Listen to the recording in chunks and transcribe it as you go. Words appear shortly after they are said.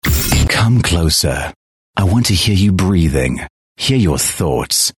Come closer. I want to hear you breathing, hear your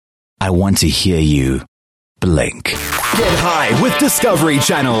thoughts. I want to hear you blink. Get high with Discovery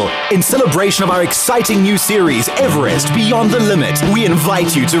Channel. In celebration of our exciting new series, Everest Beyond the Limit, we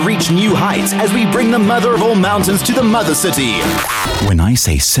invite you to reach new heights as we bring the mother of all mountains to the mother city. When I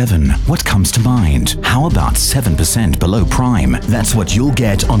say 7, what comes to mind? How about 7% below prime? That's what you'll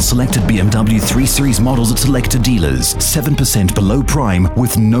get on selected BMW 3 Series models at selected dealers. 7% below prime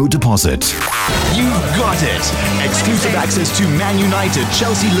with no deposit. You've got it! Exclusive access to Man United,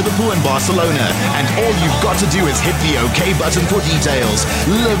 Chelsea, Liverpool and Barcelona. And all you've got to do is hit the OK button for details.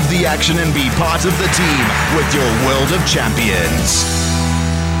 Live the action and be part of the team with your World of Champions.